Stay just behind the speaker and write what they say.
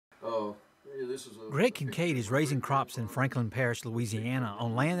Greg Kincaid is raising crops in Franklin Parish, Louisiana,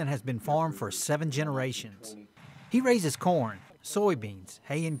 on land that has been farmed for 7 generations. He raises corn, soybeans,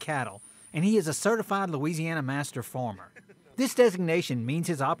 hay, and cattle, and he is a certified Louisiana Master Farmer. This designation means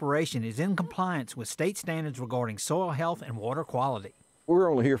his operation is in compliance with state standards regarding soil health and water quality. We're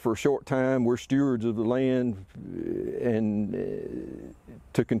only here for a short time. We're stewards of the land, and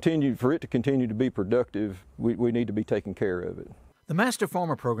for it to continue to be productive, we need to be taking care of it. The Master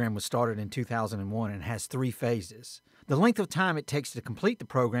Farmer Program was started in 2001 and has 3 phases. The length of time it takes to complete the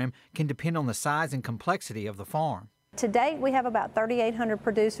program can depend on the size and complexity of the farm. To date, we have about 3,800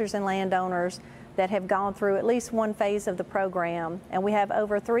 producers and landowners that have gone through at least one phase of the program, and we have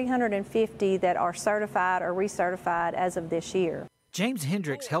over 350 that are certified or recertified as of this year. James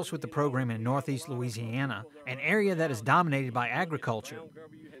Hendricks helps with the program in northeast Louisiana, an area that is dominated by agriculture.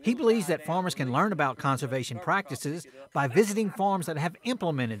 He believes that farmers can learn about conservation practices by visiting farms that have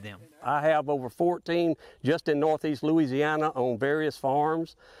implemented them. I have over 14 just in northeast Louisiana on various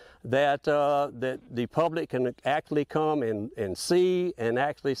farms that the public can actually come and see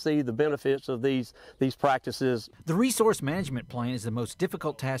the benefits of these practices. The resource management plan is the most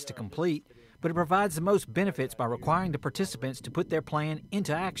difficult task to complete, but it provides the most benefits by requiring the participants to put their plan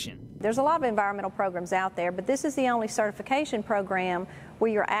into action. There's a lot of environmental programs out there, but this is the only certification program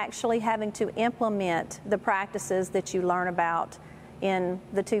where you're actually having to implement the practices that you learn about in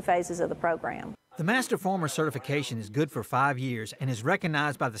the 2 phases of the program. The Master Farmer certification is good for 5 years and is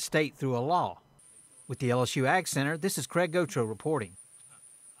recognized by the state through a law. With the LSU AgCenter, this is Craig Gautreaux reporting.